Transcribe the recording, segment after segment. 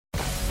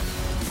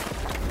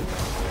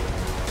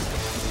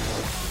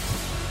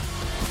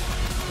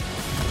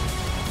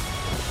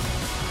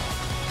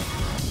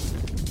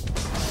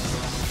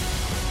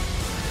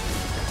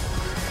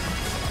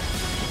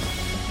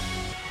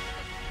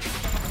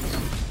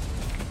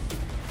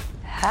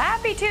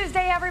Happy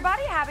Tuesday,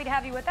 everybody. Happy to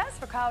have you with us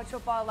for College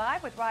Football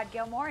Live with Rod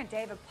Gilmore and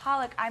David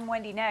Pollack. I'm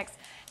Wendy Next.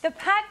 The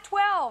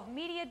Pac-12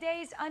 Media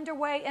Days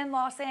underway in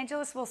Los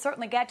Angeles. We'll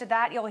certainly get to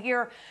that. You'll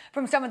hear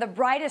from some of the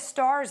brightest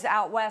stars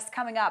out west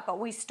coming up. But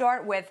we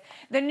start with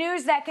the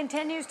news that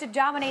continues to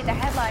dominate the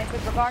headlines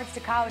with regards to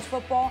college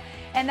football,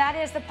 and that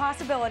is the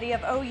possibility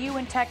of OU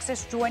and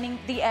Texas joining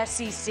the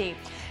SEC.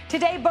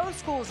 Today, both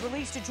schools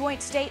released a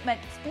joint statement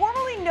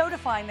formally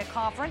notifying the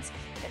conference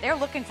that they're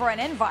looking for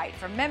an invite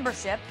for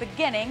membership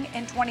beginning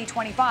in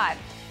 2025.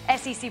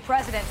 SEC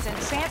presidents and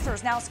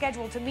chancellors now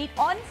scheduled to meet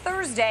on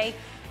Thursday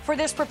for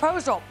this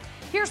proposal.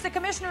 Here's the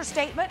commissioner's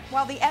statement.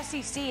 While the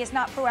SEC has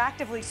not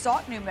proactively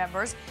sought new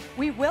members,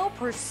 we will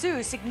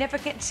pursue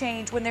significant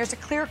change when there's a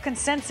clear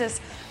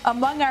consensus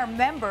among our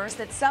members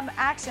that some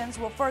actions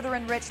will further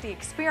enrich the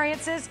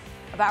experiences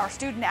of our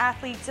student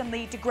athletes and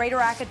lead to greater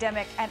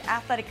academic and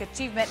athletic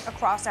achievement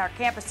across our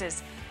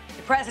campuses.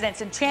 The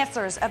presidents and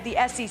chancellors of the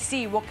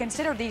SEC will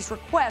consider these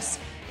requests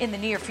in the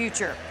near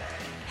future.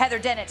 Heather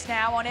Dinich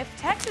now on if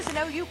Texas and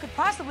OU could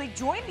possibly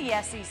join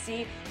the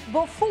SEC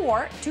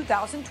before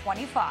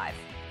 2025.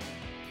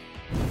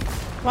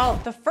 Well,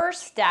 the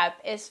first step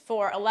is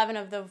for 11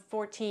 of the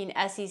 14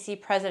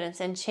 SEC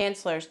presidents and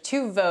chancellors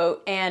to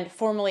vote and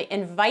formally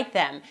invite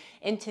them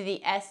into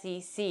the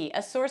SEC.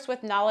 A source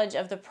with knowledge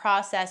of the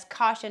process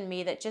cautioned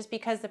me that just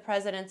because the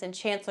presidents and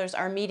chancellors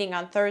are meeting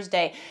on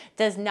Thursday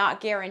does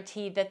not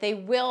guarantee that they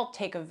will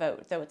take a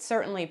vote, though it's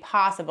certainly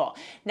possible.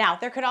 Now,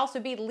 there could also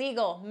be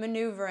legal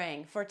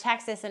maneuvering for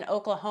Texas and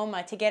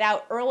Oklahoma to get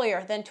out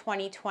earlier than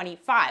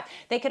 2025.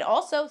 They could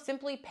also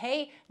simply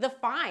pay the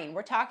fine.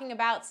 We're talking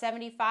about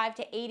 $75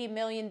 to $80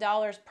 million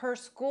per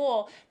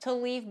school to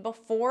leave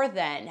before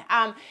then.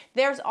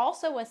 There's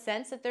also a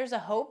sense that there's a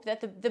hope that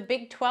the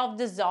Big 12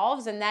 dissolves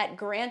and that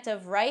grant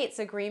of rights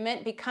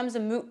agreement becomes a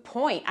moot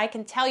point. I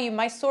can tell you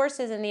my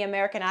sources in the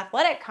American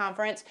Athletic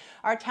Conference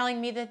are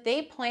telling me that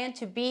they plan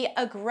to be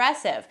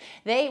aggressive.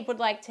 They would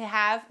like to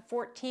have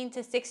 14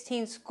 to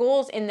 16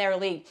 schools in their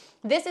league.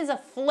 This is a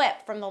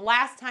flip from the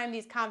last time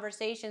these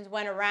conversations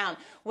went around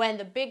when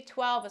the Big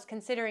 12 was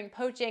considering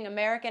poaching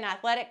American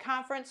Athletic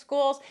Conference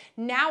schools.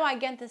 Now I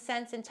get the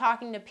sense in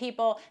talking to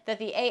people that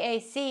the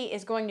AAC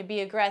is going to be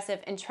aggressive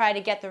and try to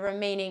get the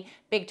remaining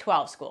Big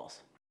 12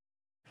 schools.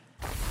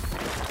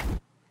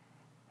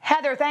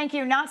 Heather, thank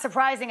you. Not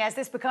surprising, as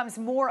this becomes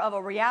more of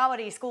a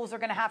reality, schools are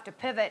going to have to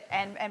pivot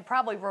and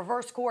probably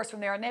reverse course from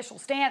their initial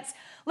stance.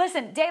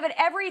 Listen, David,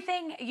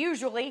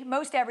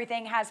 most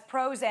everything has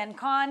pros and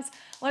cons.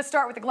 Let's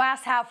start with the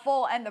glass half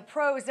full and the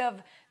pros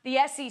of the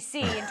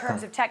SEC in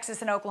terms of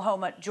Texas and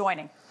Oklahoma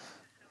joining.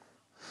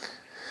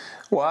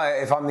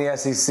 Well, if I'm the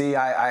SEC,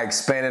 I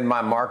expanded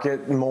my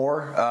market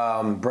more,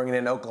 bringing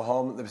in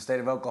Oklahoma, the state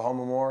of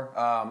Oklahoma more.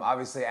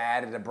 Obviously, I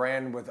added a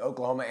brand with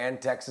Oklahoma and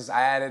Texas.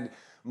 I added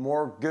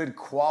more good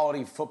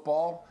quality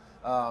football.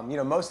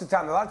 Most of the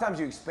time, a lot of times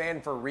you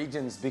expand for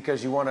regions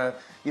because you want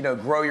to,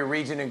 grow your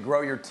region and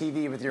grow your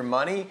TV with your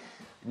money.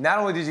 Not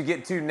only did you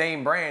get two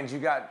name brands, you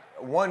got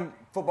one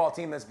football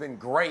team that's been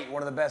great,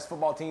 one of the best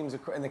football teams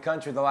in the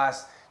country the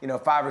last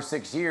 5 or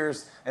 6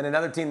 years, and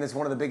another team that's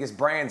one of the biggest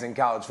brands in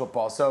college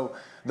football. So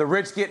the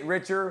rich get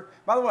richer.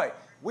 By the way,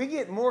 we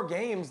get more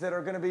games that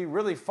are going to be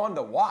really fun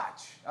to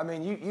watch. I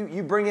mean,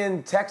 you bring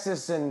in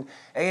Texas and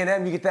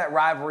A&M, you get that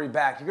rivalry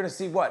back. You're going to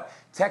see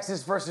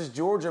Texas versus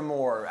Georgia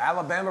more,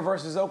 Alabama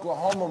versus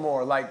Oklahoma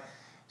more.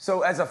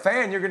 So as a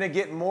fan, you're going to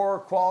get more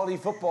quality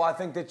football, I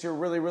think, that you're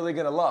really, really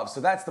going to love.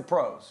 So that's the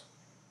pros.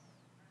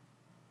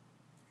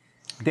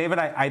 David,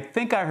 I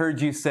think I heard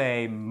you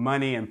say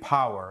money and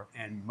power,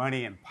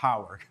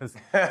 because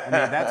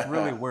that's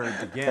really where it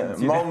begins.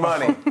 More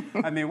money.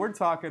 I mean, we're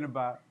talking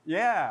about,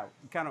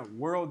 kind of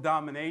world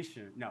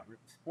domination,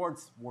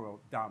 sports world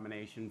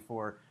domination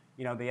for,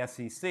 the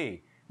SEC.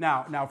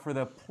 Now for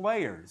the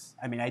players,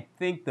 I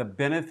think the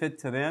benefit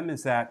to them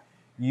is that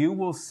you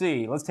will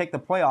see, let's take the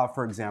playoff,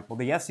 for example.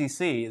 The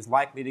SEC is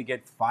likely to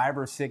get 5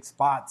 or 6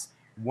 spots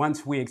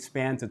once we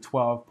expand to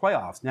 12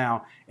 playoffs.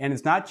 Now, and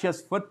it's not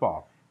just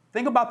football.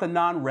 Think about the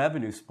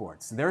non-revenue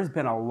sports. There's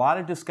been a lot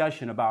of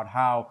discussion about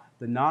how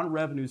the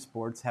non-revenue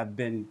sports have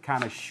been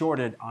kind of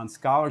shorted on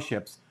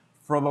scholarships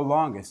for the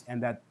longest,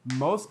 and that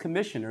most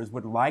commissioners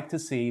would like to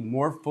see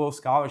more full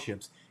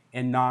scholarships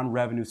in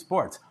non-revenue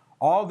sports.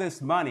 All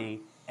this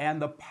money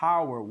and the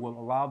power will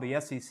allow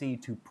the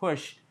SEC to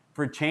push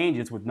for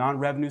changes with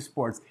non-revenue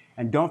sports.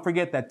 And don't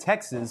forget that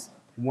Texas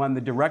won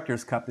the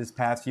Directors' Cup this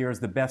past year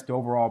as the best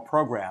overall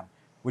program,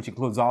 which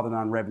includes all the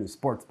non-revenue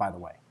sports, by the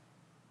way.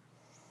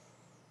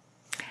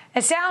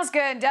 It sounds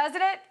good,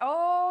 doesn't it?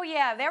 Oh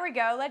yeah, there we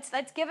go.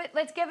 Let's give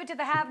it to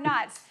the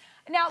have-nots.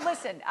 Now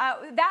listen,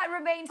 that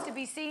remains to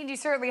be seen. You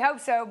certainly hope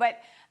so, but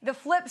the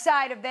flip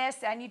side of this,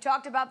 and you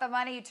talked about the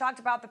money, you talked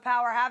about the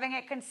power, having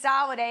it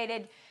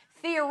consolidated,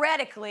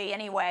 theoretically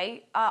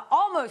anyway,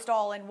 almost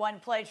all in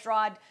one place,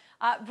 Rod,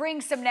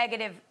 brings some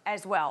negative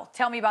as well.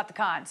 Tell me about the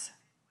cons.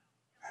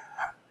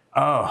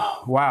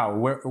 Oh wow,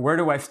 where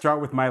do I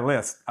start with my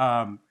list?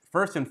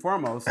 First and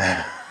foremost,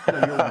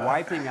 you're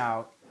wiping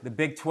out the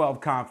Big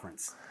 12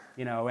 conference.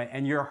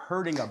 and you're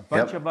hurting a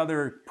bunch of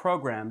other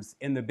programs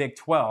in the Big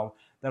 12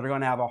 that are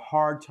going to have a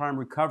hard time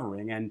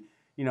recovering. And,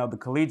 the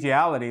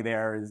collegiality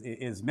there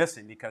is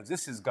missing, because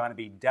this is going to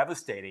be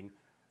devastating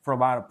for a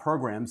lot of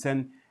programs.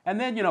 And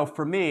then,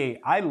 for me,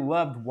 I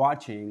loved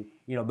watching,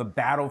 the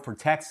battle for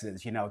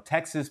Texas,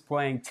 Texas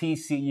playing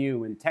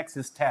TCU and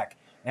Texas Tech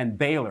and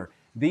Baylor.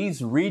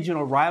 These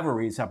regional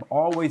rivalries have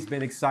always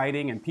been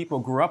exciting, and people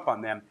grew up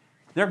on them.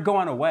 They're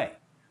going away.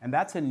 And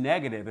that's a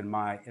negative in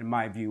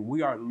my view.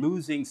 We are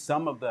losing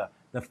some of the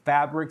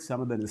fabric,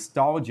 some of the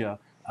nostalgia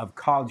of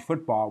college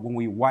football when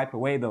we wipe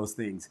away those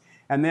things.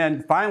 And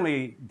then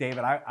finally,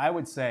 David, I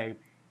would say,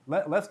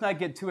 let's not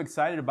get too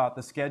excited about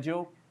the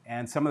schedule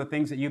and some of the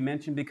things that you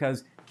mentioned,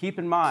 because keep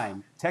in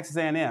mind, Texas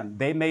A&M,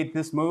 they made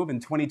this move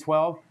in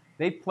 2012.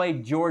 They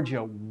played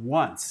Georgia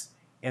once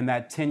in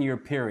that 10-year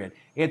period.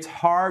 It's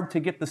hard to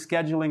get the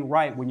scheduling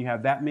right when you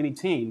have that many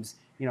teams,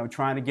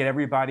 trying to get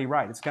everybody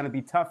right. It's going to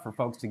be tough for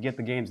folks to get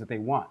the games that they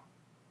want.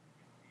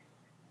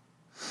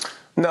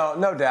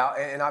 No doubt.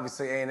 And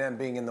obviously A&M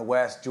being in the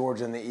West,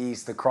 Georgia in the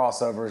East, the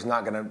crossover is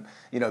not going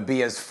to,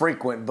 be as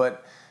frequent.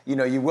 But,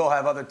 you will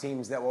have other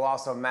teams that will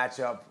also match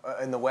up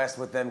in the West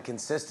with them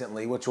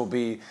consistently, which will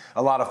be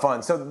a lot of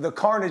fun. So the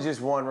carnage is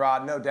one,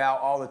 Rod, no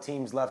doubt. All the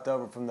teams left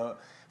over from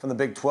the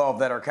Big 12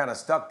 that are kind of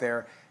stuck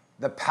there.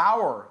 The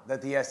power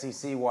that the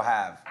SEC will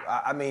have.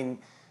 I mean,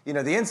 the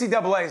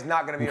NCAA is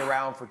not going to be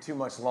around for too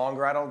much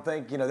longer, I don't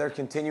think. They're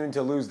continuing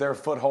to lose their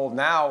foothold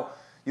now.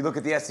 You look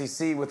at the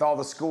SEC with all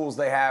the schools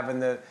they have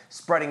and the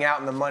spreading out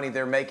and the money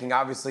they're making,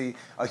 obviously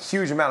a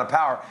huge amount of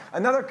power.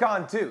 Another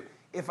con, too.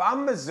 If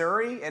I'm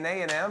Missouri and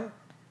A&M,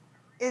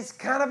 it's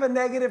kind of a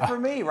negative for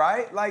me,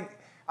 right? Like,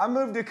 I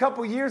moved a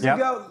couple years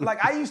ago.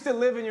 Like, I used to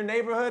live in your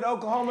neighborhood,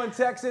 Oklahoma and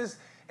Texas,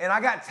 and I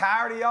got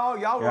tired of y'all.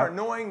 Y'all were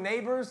annoying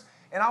neighbors.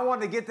 And I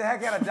wanted to get the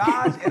heck out of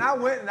Dodge, and I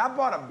went and I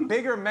bought a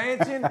bigger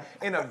mansion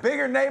in a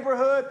bigger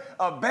neighborhood,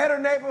 a better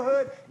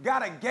neighborhood,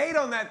 got a gate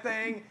on that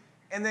thing,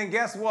 and then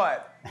guess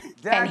what?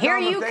 And here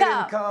you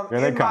didn't come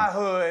in my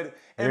hood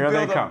and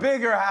build a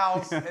bigger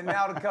house, and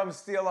now to come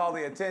steal all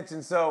the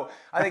attention. So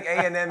I think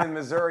A&M and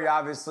Missouri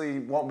obviously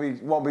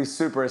won't be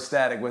super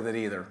ecstatic with it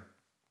either.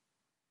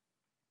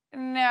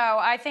 No,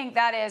 I think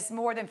that is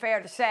more than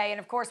fair to say. And,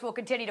 of course, we'll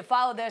continue to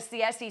follow this.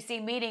 The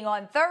SEC meeting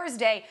on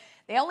Thursday.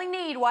 They only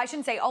need, well, I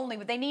shouldn't say only,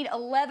 but they need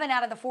 11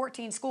 out of the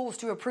 14 schools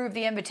to approve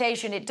the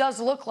invitation. It does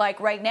look like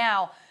right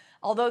now,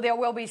 although there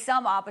will be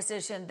some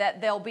opposition,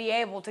 that they'll be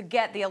able to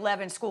get the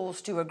 11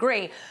 schools to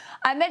agree.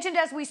 I mentioned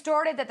as we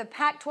started that the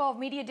Pac-12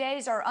 Media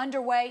Days are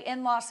underway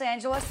in Los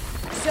Angeles.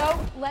 So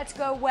let's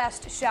go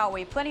west, shall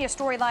we? Plenty of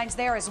storylines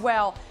there as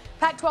well.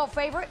 Pac-12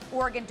 favorite,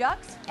 Oregon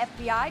Ducks.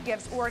 FBI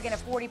gives Oregon a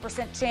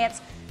 40%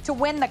 chance to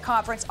win the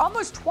conference,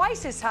 almost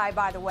twice as high,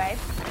 by the way,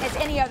 as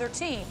any other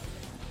team.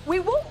 We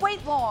won't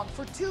wait long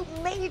for two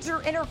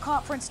major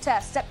interconference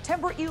tests.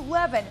 September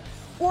 11,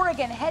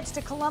 Oregon heads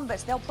to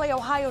Columbus. They'll play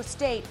Ohio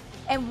State,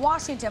 and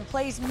Washington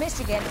plays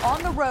Michigan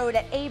on the road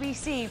at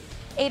ABC,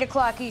 8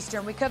 o'clock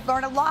Eastern. We could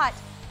learn a lot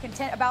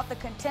about the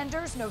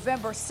contenders.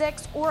 November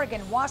 6th,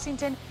 Oregon,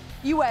 Washington,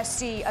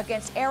 USC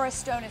against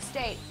Arizona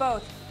State,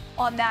 both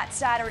on that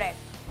Saturday.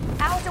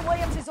 Allison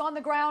Williams is on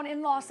the ground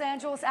in Los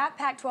Angeles at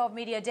Pac-12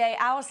 Media Day.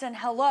 Allison,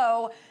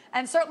 hello.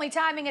 And certainly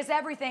timing is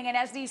everything. And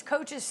as these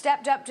coaches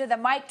stepped up to the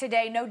mic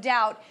today, no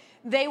doubt,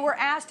 they were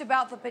asked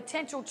about the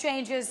potential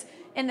changes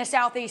in the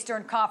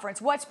Southeastern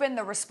Conference. What's been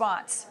the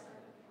response?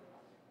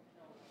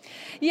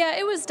 Yeah,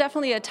 it was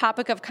definitely a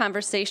topic of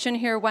conversation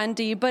here,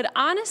 Wendy, but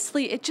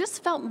honestly, it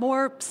just felt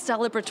more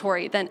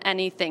celebratory than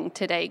anything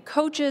today.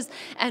 Coaches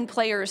and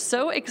players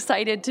so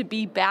excited to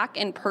be back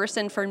in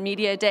person for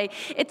Media Day.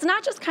 It's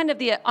not just kind of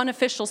the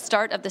unofficial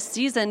start of the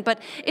season, but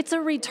it's a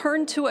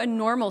return to a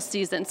normal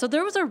season. So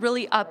there was a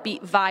really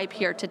upbeat vibe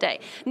here today.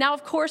 Now,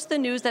 of course, the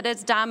news that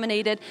has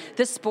dominated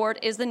the sport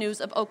is the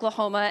news of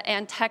Oklahoma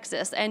and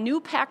Texas. And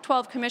new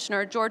Pac-12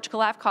 Commissioner George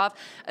Galafkov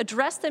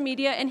addressed the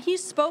media, and he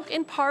spoke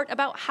in part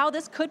about how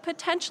this could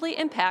potentially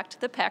impact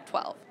the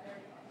Pac-12.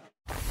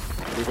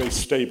 We have a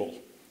stable,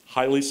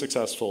 highly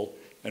successful,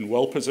 and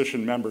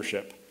well-positioned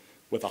membership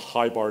with a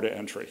high bar to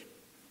entry.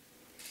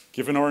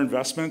 Given our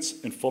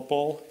investments in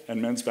football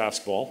and men's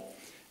basketball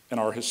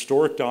and our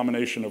historic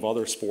domination of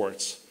other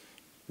sports,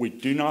 we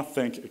do not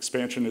think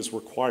expansion is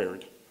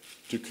required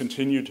to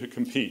continue to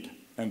compete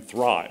and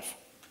thrive.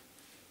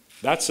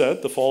 That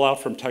said, the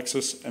fallout from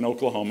Texas and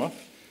Oklahoma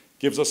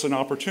gives us an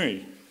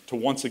opportunity to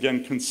once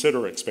again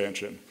consider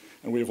expansion,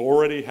 and we've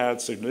already had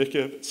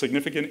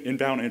significant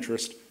inbound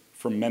interest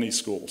from many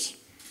schools.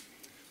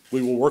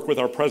 We will work with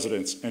our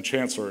presidents and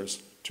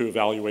chancellors to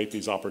evaluate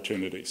these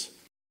opportunities.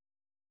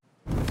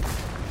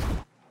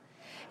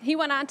 He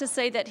went on to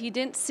say that he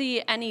didn't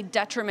see any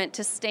detriment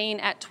to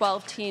staying at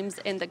 12 teams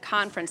in the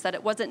conference, that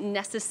it wasn't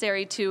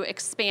necessary to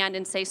expand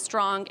and stay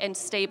strong and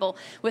stable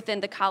within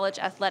the college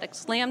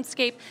athletics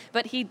landscape.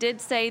 But he did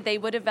say they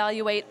would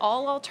evaluate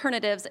all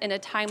alternatives in a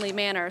timely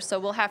manner. So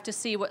we'll have to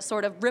see what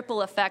sort of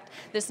ripple effect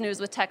this news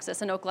with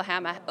Texas and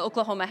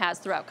Oklahoma has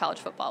throughout college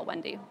football,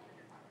 Wendy.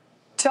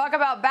 Talk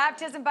about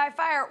baptism by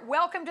fire.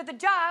 Welcome to the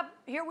job.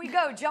 Here we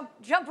go.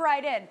 Jump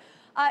right in.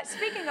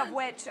 Speaking of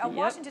which,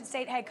 Washington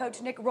State head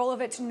coach Nick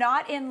Rolovich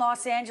not in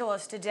Los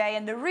Angeles today,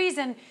 and the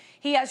reason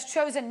he has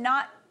chosen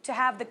not to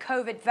have the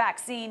COVID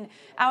vaccine.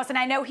 Allison,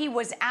 I know he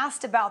was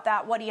asked about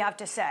that. What do you have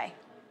to say?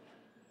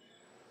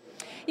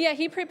 Yeah,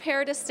 he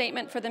prepared a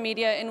statement for the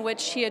media in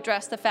which he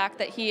addressed the fact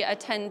that he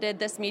attended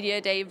this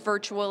media day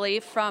virtually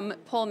from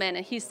Pullman.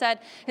 And he said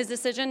his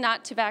decision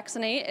not to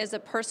vaccinate is a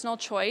personal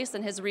choice,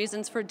 and his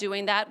reasons for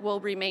doing that will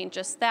remain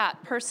just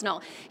that,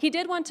 personal. He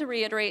did want to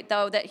reiterate,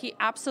 though, that he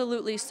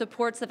absolutely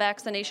supports the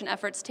vaccination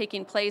efforts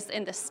taking place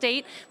in the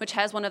state, which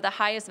has one of the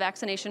highest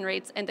vaccination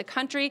rates in the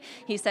country.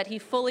 He said he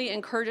fully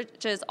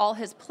encourages all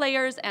his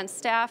players and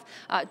staff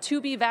to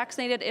be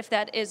vaccinated if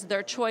that is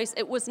their choice.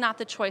 It was not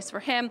the choice for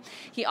him.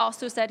 He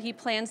also said he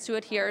plans to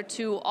adhere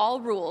to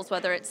all rules,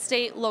 whether it's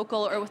state,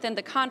 local, or within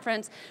the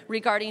conference,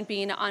 regarding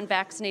being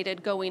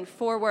unvaccinated going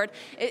forward.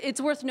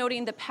 It's worth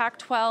noting the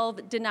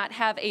Pac-12 did not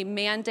have a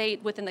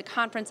mandate within the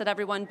conference that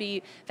everyone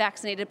be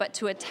vaccinated, but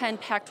to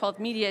attend Pac-12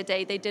 Media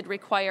Day, they did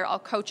require all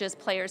coaches,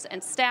 players,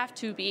 and staff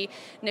to be.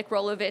 Nick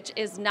Rolovich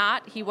is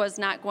not. He was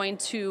not going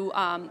to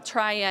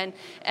try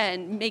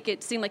and make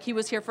it seem like he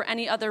was here for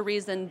any other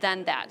reason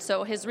than that.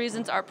 So his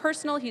reasons are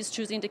personal. He's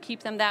choosing to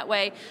keep them that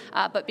way.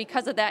 But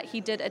because of that, he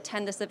did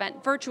attend this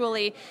event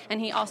virtually,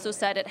 and he also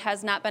said it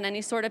has not been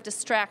any sort of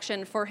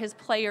distraction for his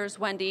players,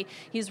 Wendy.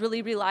 He's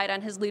really relied on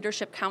his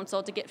leadership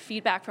council to get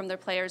feedback from their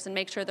players and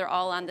make sure they're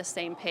all on the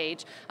same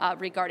page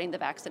regarding the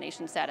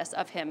vaccination status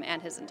of him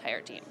and his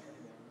entire team.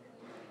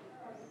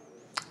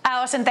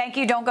 Allison, thank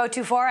you. Don't go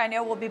too far. I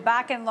know we'll be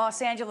back in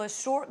Los Angeles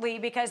shortly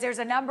because there's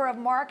a number of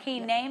marquee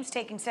names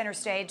taking center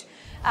stage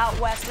out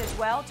west as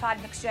well. Todd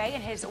McShay, in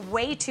his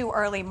way too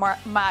early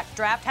mock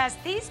draft, has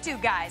these two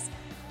guys.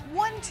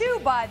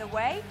 1-2, by the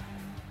way.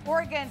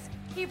 Oregon's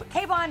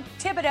Kayvon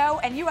Thibodeaux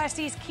and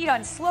USC's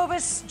Kedon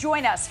Slovis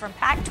join us from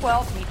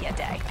Pac-12 Media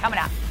Day. Coming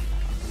up.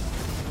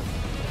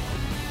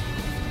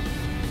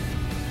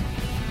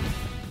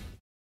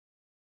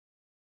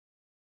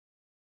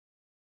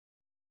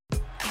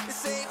 They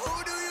say,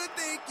 who do you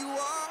think you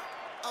are?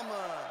 I'm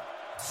a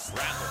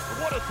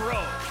Rattler, what a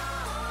throw.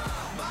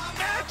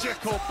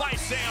 Magical by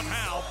Sam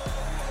Howell.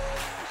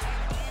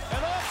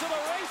 And off to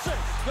the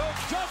races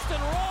goes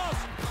Justin Ross.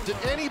 Did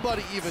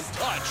anybody even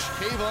touch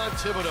Kayvon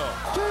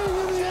Thibodeaux? To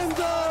the end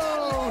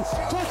zone.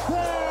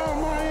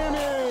 Touchdown,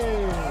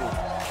 Miami.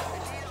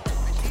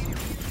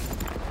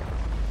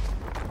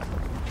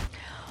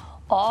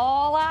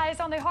 All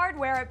eyes on the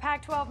hardware at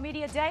Pac-12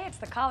 Media Day. It's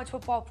the College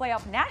Football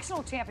Playoff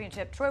National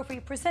Championship Trophy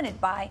presented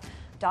by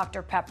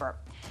Dr. Pepper.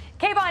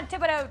 Kayvon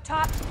Thibodeaux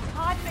topped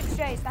Todd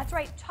McShay's, that's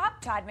right,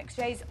 topped Todd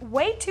McShay's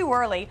way too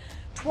early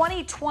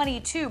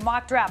 2022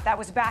 mock draft. That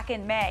was back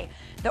in May.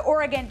 The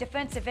Oregon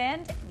defensive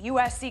end,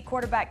 USC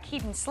quarterback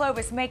Kedon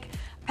Slovis make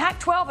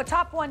Pac-12 a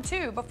top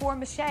 1-2 before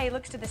McShay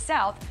looks to the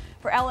south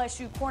for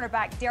LSU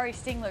cornerback Darius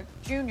Stingler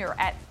Jr.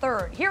 at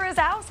third. Here is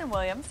Allison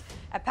Williams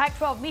at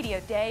Pac-12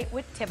 Media Day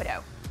with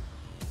Thibodeaux.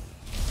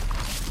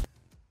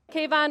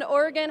 Kayvon,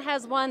 Oregon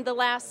has won the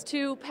last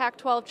two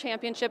Pac-12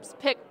 championships,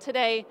 picked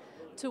today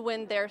to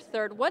win their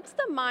third. What's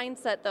the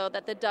mindset, though,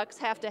 that the Ducks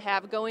have to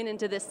have going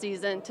into this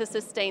season to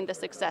sustain the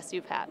success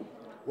you've had?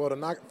 Well, to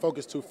not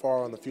focus too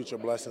far on the future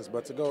blessings,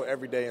 but to go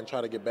every day and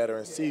try to get better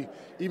and see,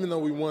 even though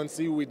we won,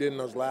 see what we did in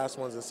those last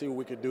ones and see what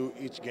we could do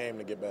each game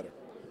to get better.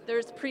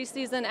 There's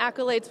preseason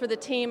accolades for the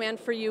team and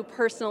for you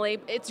personally.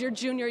 It's your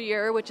junior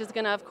year, which is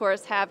going to, of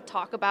course, have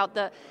talk about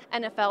the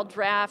NFL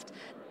draft.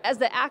 As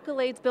the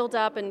accolades build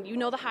up and you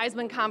know the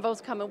Heisman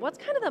convo's coming, what's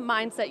kind of the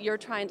mindset you're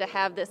trying to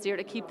have this year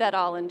to keep that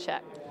all in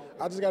check?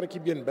 I just got to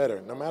keep getting better.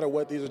 No matter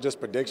what, these are just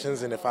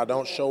predictions, and if I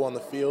don't show on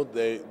the field,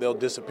 they'll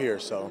disappear.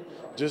 So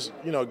just,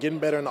 getting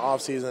better in the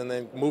offseason and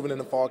then moving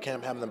into fall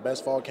camp, having the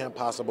best fall camp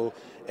possible,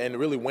 and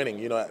really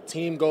winning.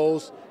 Team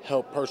goals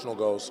help personal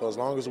goals. So as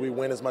long as we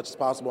win as much as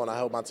possible and I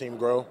help my team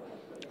grow,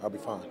 I'll be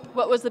fine.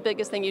 What was the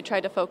biggest thing you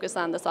tried to focus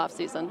on this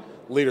offseason?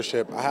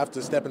 Leadership. I have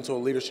to step into a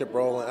leadership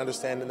role and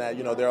understanding that,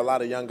 there are a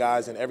lot of young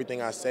guys and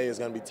everything I say is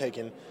going to be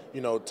taken,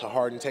 to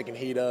heart and taken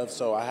heed of.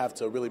 So I have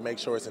to really make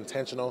sure it's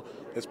intentional,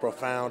 it's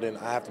profound, and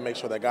I have to make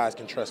sure that guys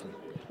can trust me.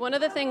 One of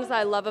the things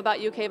I love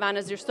about you, Kayvon,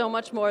 is you're so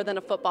much more than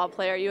a football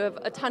player. You have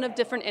a ton of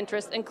different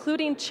interests,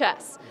 including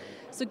chess.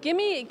 So give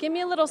me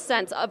a little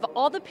sense of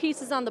all the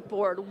pieces on the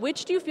board.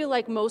 Which do you feel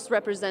like most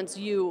represents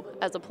you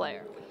as a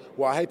player?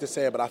 Well, I hate to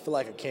say it, but I feel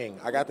like a king.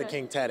 I got the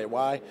king tatted.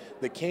 Why?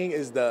 The king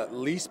is the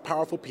least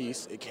powerful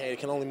piece. It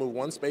can only move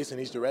one space in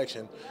each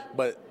direction,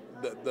 but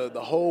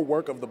the whole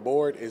work of the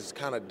board is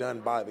kind of done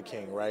by the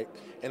king, right?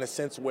 In a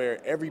sense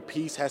where every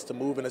piece has to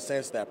move in a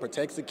sense that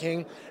protects the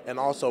king and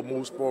also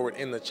moves forward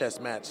in the chess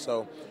match.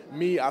 So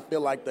I feel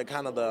like the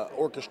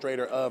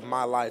orchestrator of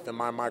my life and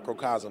my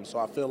microcosm. So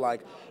I feel like,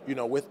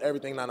 with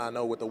everything that I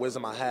know, with the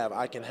wisdom I have,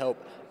 I can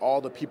help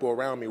all the people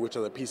around me, which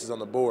are the pieces on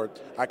the board,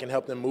 I can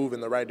help them move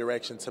in the right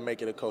direction to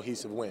make it a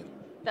cohesive win.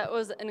 That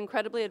was an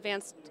incredibly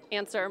advanced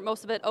answer,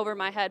 most of it over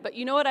my head. But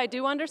you know what I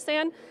do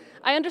understand?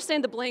 I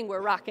understand the bling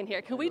we're rocking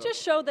here. Can we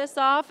just show this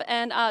off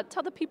and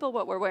tell the people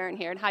what we're wearing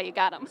here and how you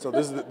got them? So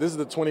this is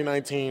the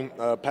 2019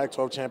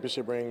 Pac-12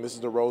 championship ring. This is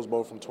the Rose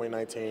Bowl from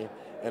 2019,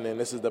 and then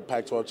this is the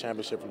Pac-12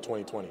 championship from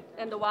 2020.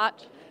 And the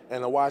watch?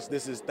 And the watch,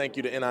 this is thank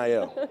you to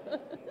NIL.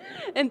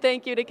 And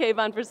thank you to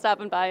Kayvon for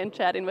stopping by and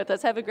chatting with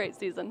us. Have a great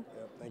season.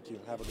 Yeah, thank you.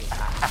 Have a good one.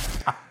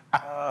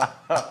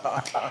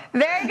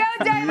 There you go,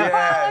 David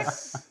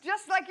Yes. Pollock.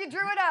 Just like you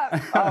drew it up.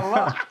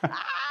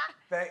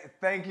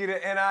 Thank you to NIL,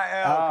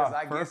 because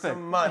I perfect. get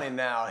some money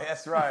now.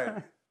 That's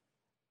right.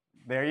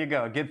 There you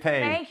go. Get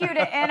paid. Thank you to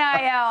NIL.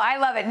 I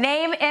love it.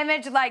 Name,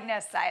 image,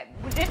 likeness.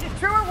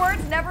 Truer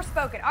words never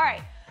spoken. All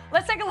right,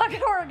 let's take a look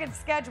at Oregon's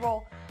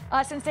schedule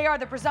since they are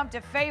the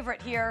presumptive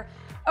favorite here.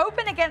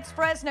 Open against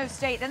Fresno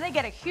State. Then they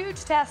get a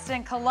huge test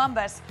in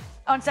Columbus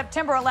on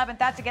September 11th.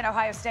 That's against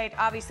Ohio State,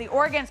 obviously.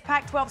 Oregon's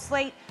Pac-12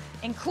 slate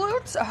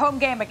includes a home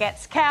game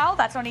against Cal.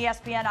 That's on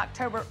ESPN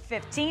October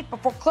 15th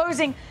before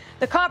closing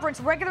the conference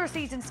regular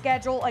season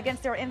schedule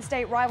against their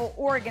in-state rival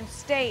Oregon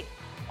State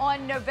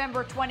on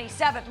November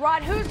 27th.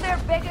 Rod, who's their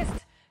biggest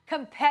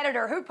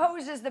competitor? Who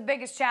poses the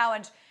biggest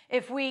challenge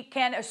if we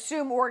can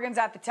assume Oregon's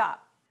at the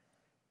top?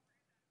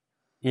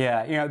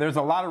 Yeah, there's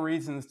a lot of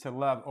reasons to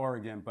love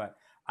Oregon, but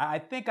I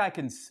think I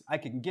can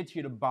get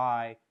you to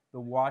buy the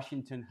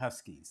Washington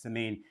Huskies. I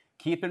mean,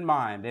 keep in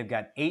mind, they've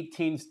got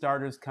 18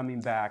 starters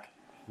coming back.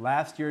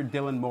 Last year,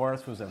 Dylan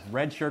Morris was a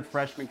redshirt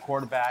freshman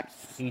quarterback.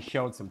 He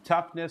showed some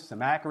toughness,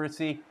 some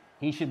accuracy.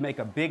 He should make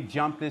a big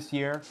jump this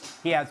year.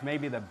 He has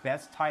maybe the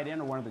best tight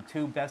end or one of the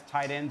two best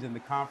tight ends in the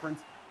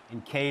conference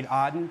in Cade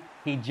Otton.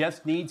 He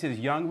just needs his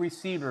young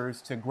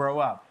receivers to grow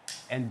up.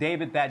 And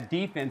David, that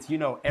defense,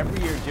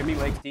 every year Jimmy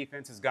Lake's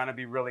defense is going to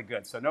be really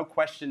good. So no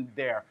question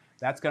there.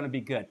 That's going to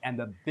be good. And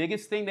the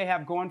biggest thing they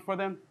have going for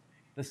them,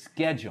 the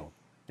schedule.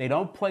 They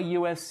don't play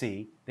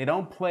USC. They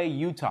don't play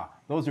Utah.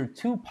 Those are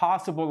two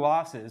possible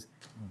losses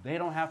they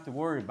don't have to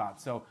worry about.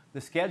 So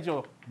the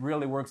schedule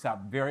really works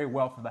out very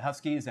well for the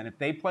Huskies. And if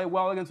they play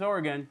well against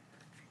Oregon,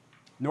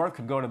 North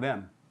could go to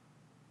them.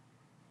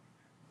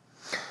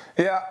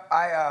 Yeah,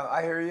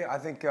 I hear you. I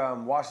think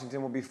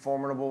Washington will be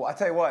formidable. I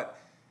tell you what,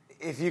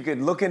 if you could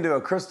look into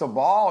a crystal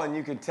ball and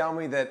you could tell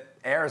me that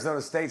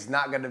Arizona State's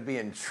not going to be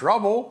in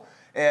trouble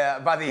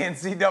by the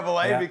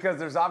NCAA because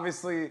there's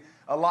obviously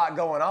a lot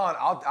going on,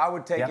 I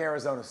would take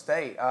Arizona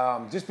State.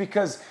 Just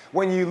because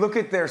when you look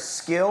at their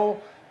skill,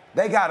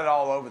 they got it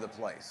all over the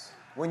place.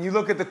 When you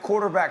look at the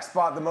quarterback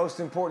spot, the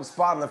most important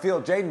spot on the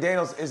field, Jaden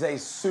Daniels is a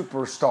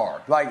superstar.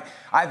 Like,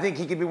 I think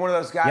he could be one of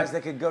those guys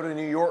that could go to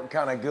New York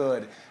kind of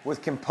good,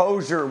 with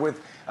composure,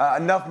 with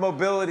enough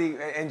mobility,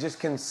 and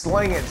just can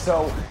sling it.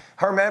 So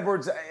Herm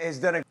Edwards has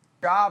done a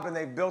good job, and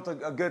they've built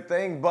a good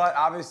thing. But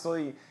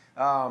obviously,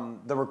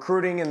 the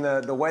recruiting and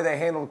the way they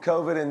handled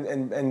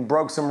COVID and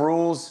broke some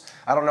rules,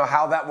 I don't know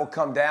how that will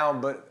come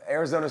down. But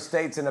Arizona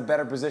State's in a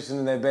better position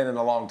than they've been in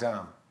a long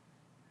time.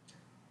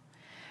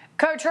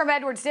 Coach Herm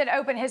Edwards did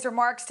open his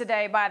remarks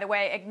today, by the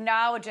way,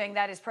 acknowledging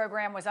that his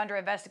program was under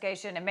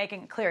investigation and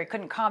making it clear he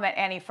couldn't comment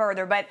any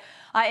further. But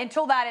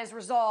until that is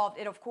resolved,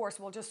 it, of course,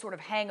 will just sort of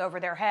hang over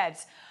their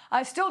heads.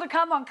 Still to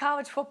come on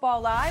College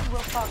Football Live,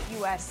 we'll talk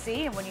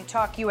USC. And when you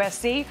talk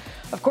USC,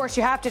 of course,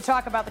 you have to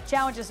talk about the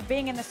challenges of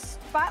being in the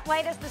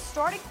spotlight as the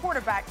starting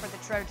quarterback for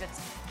the Trojans.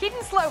 Keaton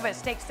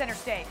Slovis takes center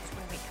stage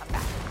when we come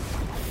back.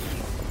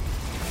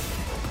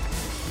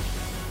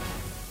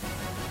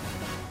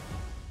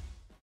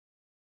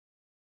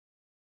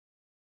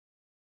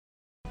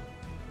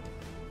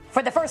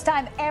 For the first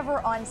time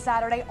ever on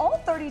Saturday, all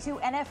 32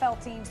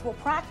 NFL teams will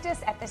practice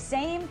at the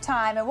same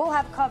time, and we'll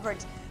have coverage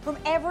from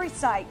every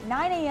site,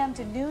 9 a.m.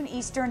 to noon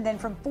Eastern, then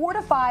from 4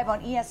 to 5 on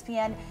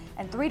ESPN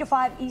and 3 to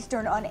 5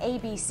 Eastern on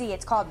ABC.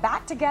 It's called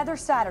Back Together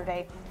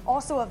Saturday,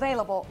 also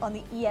available on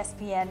the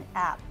ESPN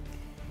app.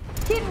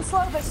 Keaton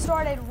Slovis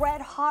started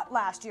red hot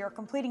last year,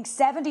 completing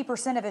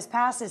 70% of his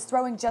passes,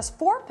 throwing just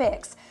 4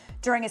 picks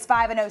during his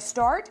 5-0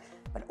 start.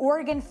 But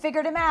Oregon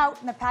figured him out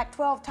in the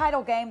Pac-12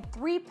 title game,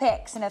 3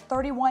 picks in a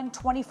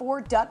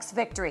 31-24 Ducks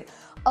victory.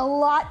 A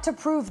lot to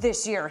prove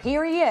this year.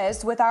 Here he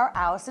is with our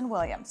Allison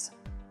Williams.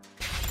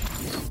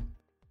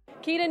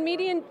 Keaton,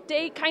 median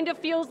date kind of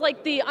feels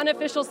like the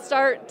unofficial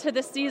start to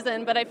the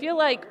season, but I feel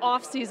like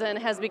off-season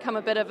has become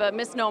a bit of a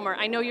misnomer.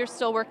 I know you're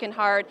still working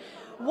hard.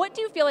 What do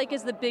you feel like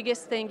is the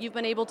biggest thing you've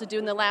been able to do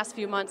in the last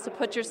few months to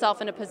put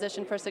yourself in a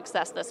position for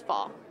success this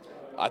fall?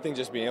 I think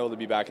just being able to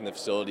be back in the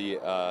facility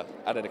at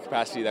a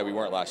capacity that we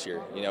weren't last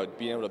year.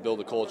 Being able to build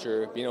a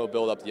culture, being able to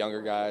build up the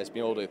younger guys,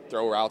 being able to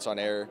throw routes on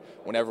air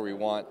whenever we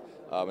want.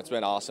 It's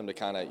been awesome to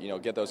kind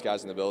of, get those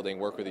guys in the building,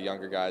 work with the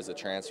younger guys, the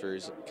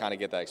transfers, kind of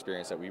get that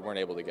experience that we weren't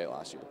able to get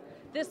last year.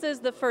 This is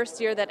the first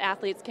year that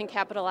athletes can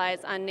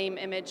capitalize on name,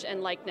 image,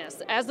 and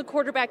likeness. As the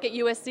quarterback at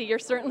USC, you're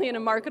certainly in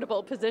a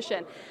marketable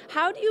position.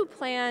 How do you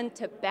plan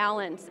to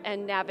balance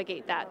and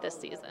navigate that this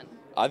season?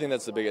 I think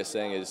that's the biggest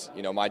thing is,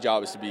 my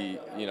job is to be,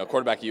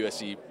 quarterback at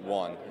USC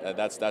one.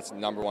 That's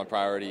number one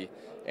priority.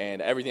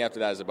 And everything after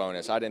that is a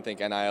bonus. I didn't think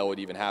NIL would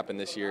even happen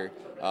this year.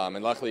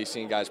 And luckily,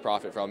 seeing guys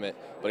profit from it.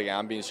 But again,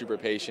 I'm being super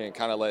patient,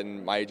 kind of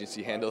letting my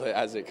agency handle it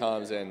as it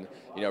comes and,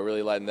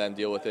 really letting them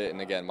deal with it.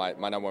 And again, my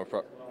number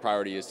one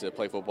priority is to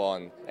play football,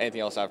 and anything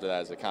else after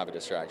that is a kind of a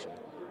distraction.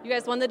 You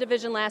guys won the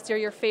division last year.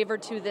 You're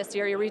favored to this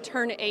year. You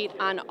return 8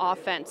 on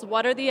offense.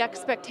 What are the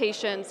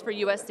expectations for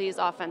USC's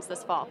offense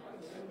this fall?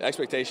 The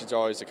expectations are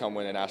always to come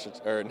win a national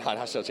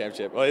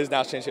championship. Well, it is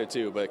national championship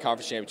too, but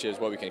conference championship is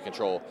what we can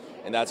control,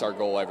 and that's our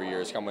goal every year: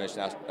 is come win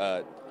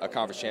a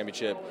conference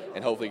championship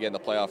and hopefully get in the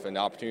playoff and the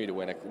opportunity to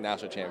win a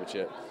national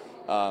championship.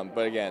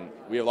 But again,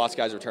 we have lots of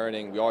guys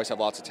returning. We always have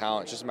lots of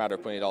talent. It's just a matter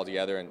of putting it all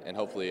together, and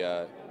hopefully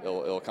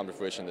it'll come to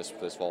fruition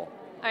this fall.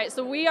 All right,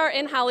 so we are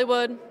in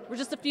Hollywood. We're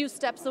just a few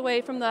steps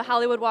away from the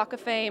Hollywood Walk of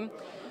Fame.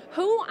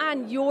 Who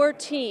on your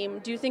team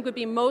do you think would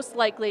be most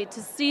likely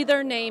to see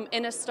their name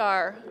in a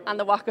star on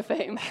the Walk of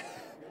Fame?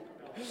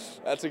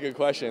 That's a good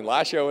question.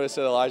 Last year I would have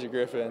said Elijah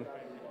Griffin.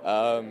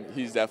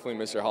 He's definitely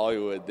Mr.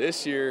 Hollywood.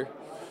 This year,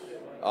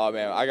 oh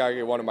man, I gotta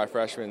give one of my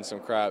freshmen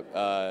some crap.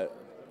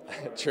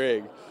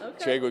 Trig.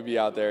 Okay. Trig would be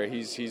out there.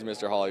 He's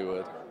Mr.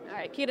 Hollywood. All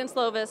right, Kedon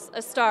Slovis,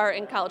 a star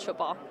in college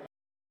football.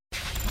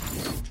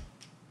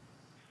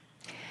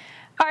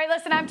 All right,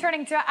 listen, I'm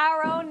turning to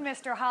our own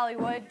Mr.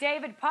 Hollywood,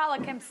 David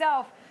Pollack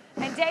himself.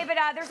 And David,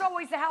 there's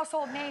always the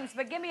household names,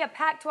 but give me a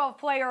Pac-12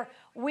 player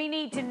we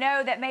need to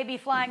know that may be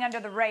flying under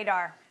the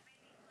radar.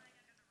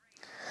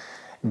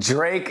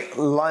 Drake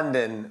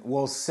London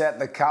will set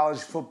the college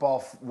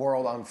football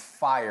world on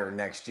fire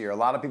next year. A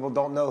lot of people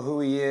don't know who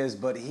he is,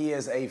 but he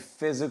is a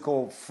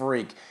physical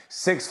freak.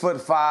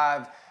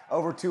 6'5",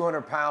 over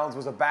 200 pounds,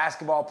 was a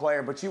basketball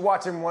player, but you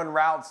watch him run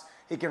routes,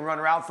 he can run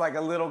routes like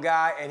a little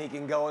guy, and he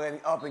can go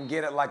up and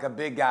get it like a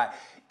big guy.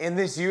 In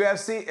this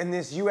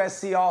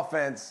USC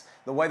offense,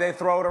 the way they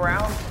throw it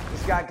around,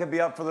 this guy could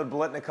be up for the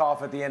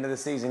Biletnikoff at the end of the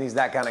season. He's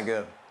that kind of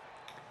good.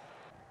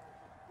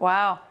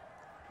 Wow.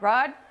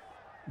 Rod?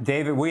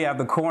 David, we have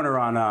the corner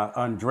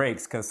on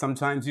Drake's, because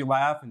sometimes you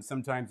laugh and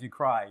sometimes you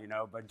cry,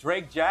 But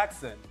Drake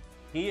Jackson,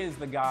 he is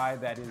the guy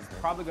that is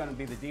probably going to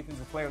be the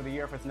defensive player of the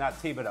year if it's not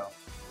Thibodeau.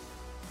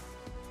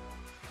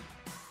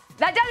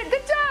 That done it.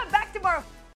 Good job. Back tomorrow.